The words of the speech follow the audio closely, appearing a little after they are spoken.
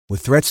With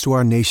threats to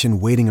our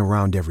nation waiting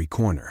around every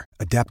corner,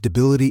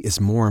 adaptability is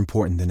more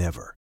important than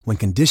ever. When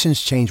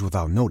conditions change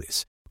without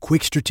notice,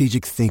 quick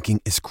strategic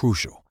thinking is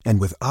crucial.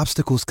 And with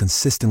obstacles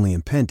consistently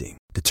impending,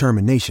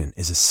 determination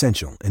is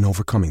essential in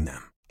overcoming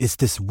them. It's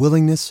this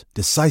willingness,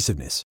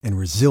 decisiveness, and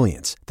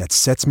resilience that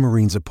sets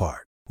Marines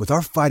apart. With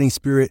our fighting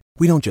spirit,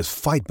 we don't just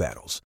fight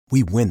battles,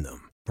 we win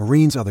them.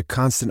 Marines are the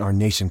constant our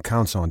nation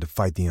counts on to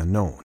fight the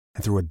unknown.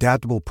 And through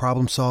adaptable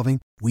problem solving,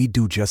 we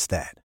do just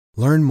that.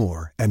 Learn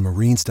more at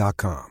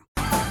marines.com.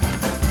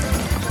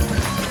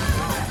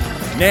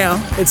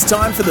 Now it's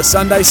time for the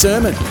Sunday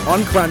Sermon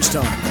on Crunch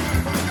Time.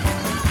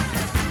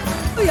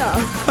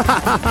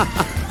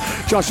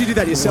 Josh, you did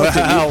that yourself,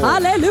 didn't you?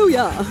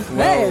 Hallelujah.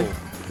 Hey.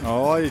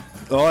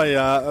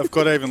 I've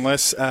got even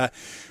less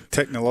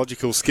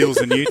technological skills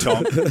than you,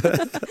 Tom.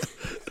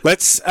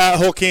 Let's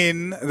hook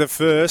in the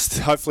first,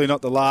 hopefully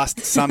not the last,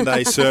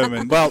 Sunday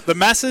sermon. Well, the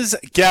masses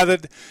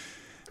gathered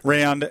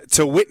round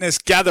to witness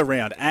Gather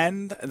Round,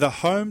 and the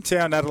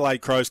hometown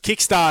Adelaide Crows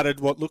kick-started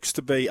what looks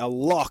to be a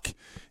lock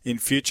in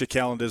future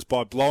calendars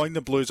by blowing the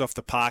Blues off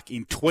the park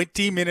in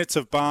 20 minutes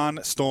of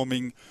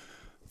barnstorming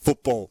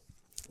football.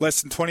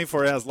 Less than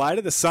 24 hours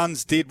later, the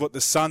Suns did what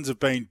the Suns have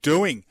been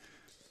doing,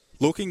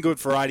 looking good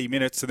for 80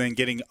 minutes and then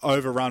getting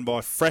overrun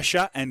by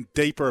fresher and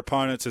deeper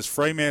opponents as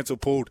Fremantle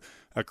pulled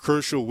a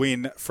crucial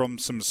win from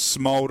some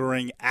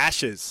smouldering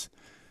ashes.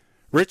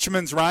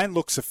 Richmond's reign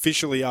looks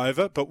officially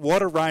over, but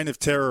what a reign of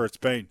terror it's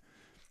been.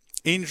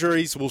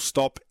 Injuries will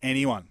stop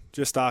anyone.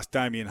 Just ask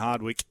Damien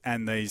Hardwick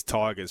and these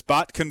Tigers.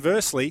 But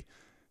conversely,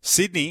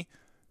 Sydney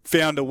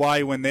found a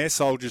way when their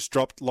soldiers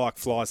dropped like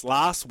flies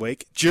last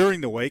week, during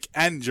the week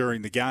and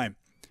during the game.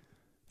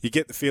 You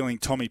get the feeling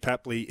Tommy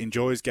Papley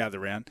enjoys Gather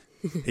Round.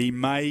 He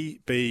may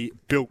be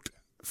built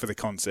for the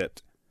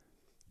concept.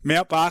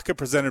 Mount Barker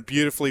presented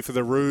beautifully for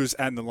the Roos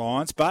and the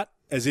Lions, but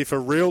as if a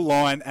real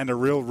Lion and a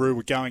real Roo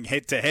were going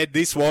head-to-head,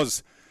 this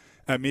was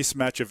a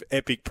mismatch of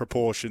epic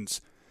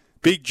proportions.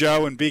 Big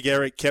Joe and Big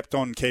Eric kept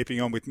on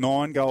keeping on with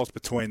 9 goals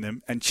between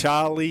them, and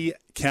Charlie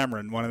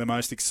Cameron, one of the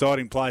most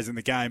exciting players in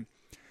the game,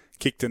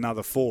 kicked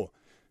another 4,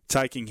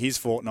 taking his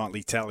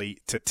fortnightly tally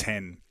to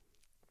 10.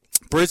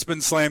 Brisbane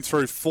slammed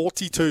through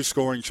 42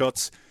 scoring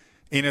shots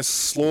in a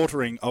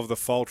slaughtering of the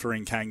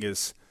faltering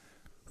Kangas.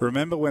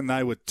 Remember when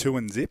they were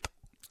 2-0?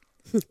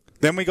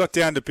 Then we got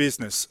down to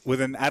business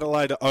with an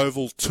Adelaide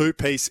Oval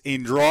two-piece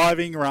in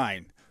driving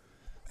rain.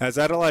 As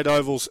Adelaide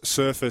Oval's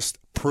surface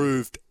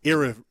proved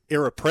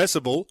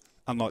irrepressible,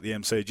 unlike the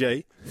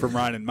MCG, from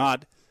rain and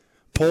mud,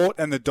 Port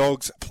and the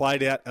Dogs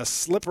played out a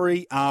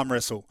slippery arm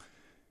wrestle.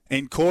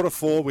 In quarter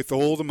 4, with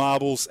all the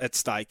marbles at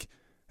stake,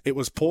 it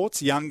was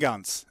Port's young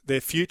guns, their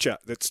future,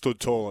 that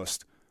stood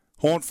tallest.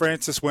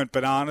 Horne-Francis went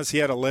bananas. He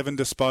had 11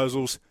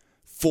 disposals,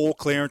 4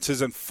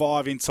 clearances and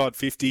 5 inside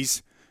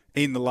 50s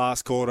in the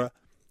last quarter.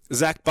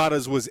 Zach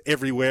Butters was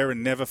everywhere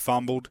and never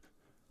fumbled.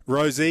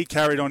 Rosie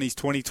carried on his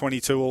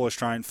 2022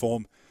 All-Australian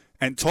form.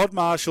 And Todd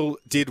Marshall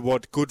did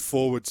what good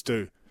forwards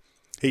do.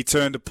 He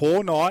turned a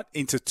poor night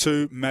into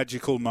 2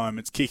 magical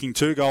moments, kicking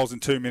 2 goals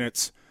in 2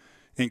 minutes,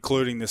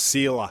 including the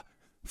sealer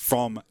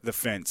from the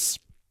fence.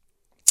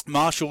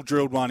 Marshall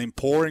drilled one in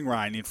pouring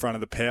rain in front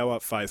of the Power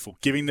faithful,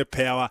 giving the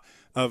Power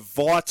a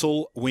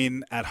vital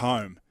win at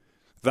home,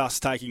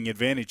 thus taking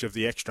advantage of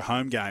the extra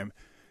home game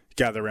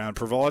Gather Round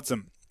provides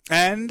them.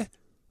 And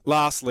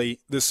lastly,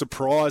 the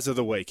surprise of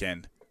the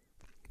weekend.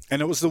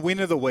 And it was the win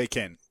of the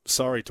weekend.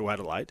 Sorry to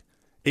Adelaide.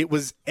 It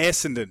was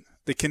Essendon.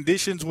 The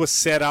conditions were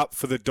set up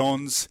for the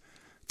Dons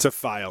to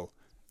fail.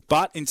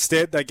 But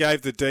instead, they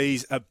gave the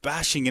D's a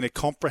bashing in a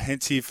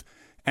comprehensive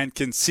and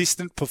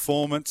consistent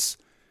performance,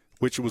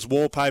 which was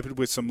wallpapered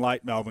with some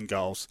late Melbourne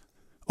goals.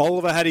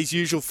 Oliver had his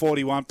usual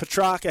 41.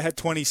 Petrarca had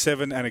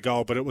 27 and a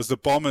goal, but it was the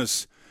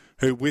Bombers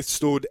who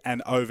withstood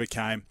and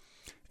overcame.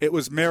 It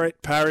was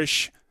Merritt,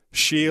 Parrish,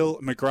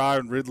 Shield, McGrath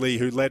and Ridley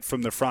who led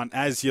from the front,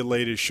 as your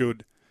leaders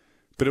should.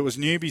 But it was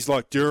newbies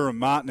like Durham,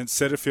 Martin and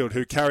Setterfield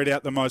who carried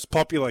out the most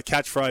popular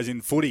catchphrase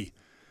in footy,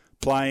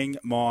 playing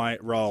my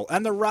role.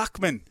 And the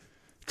ruckman,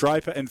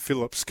 Draper and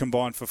Phillips,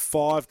 combined for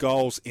 5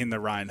 goals in the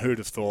rain. Who'd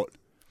have thought?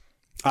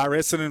 Are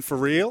Essendon for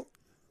real?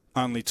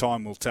 Only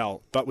time will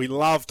tell. But we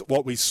loved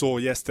what we saw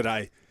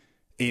yesterday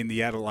in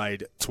the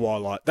Adelaide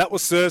twilight. That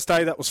was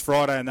Thursday, that was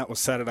Friday, and that was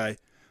Saturday.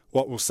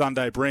 What will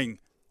Sunday bring?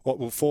 What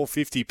will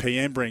 4:50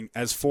 p.m. bring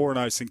as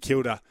 4-0 St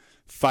Kilda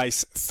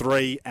face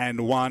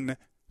 3-1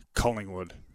 Collingwood?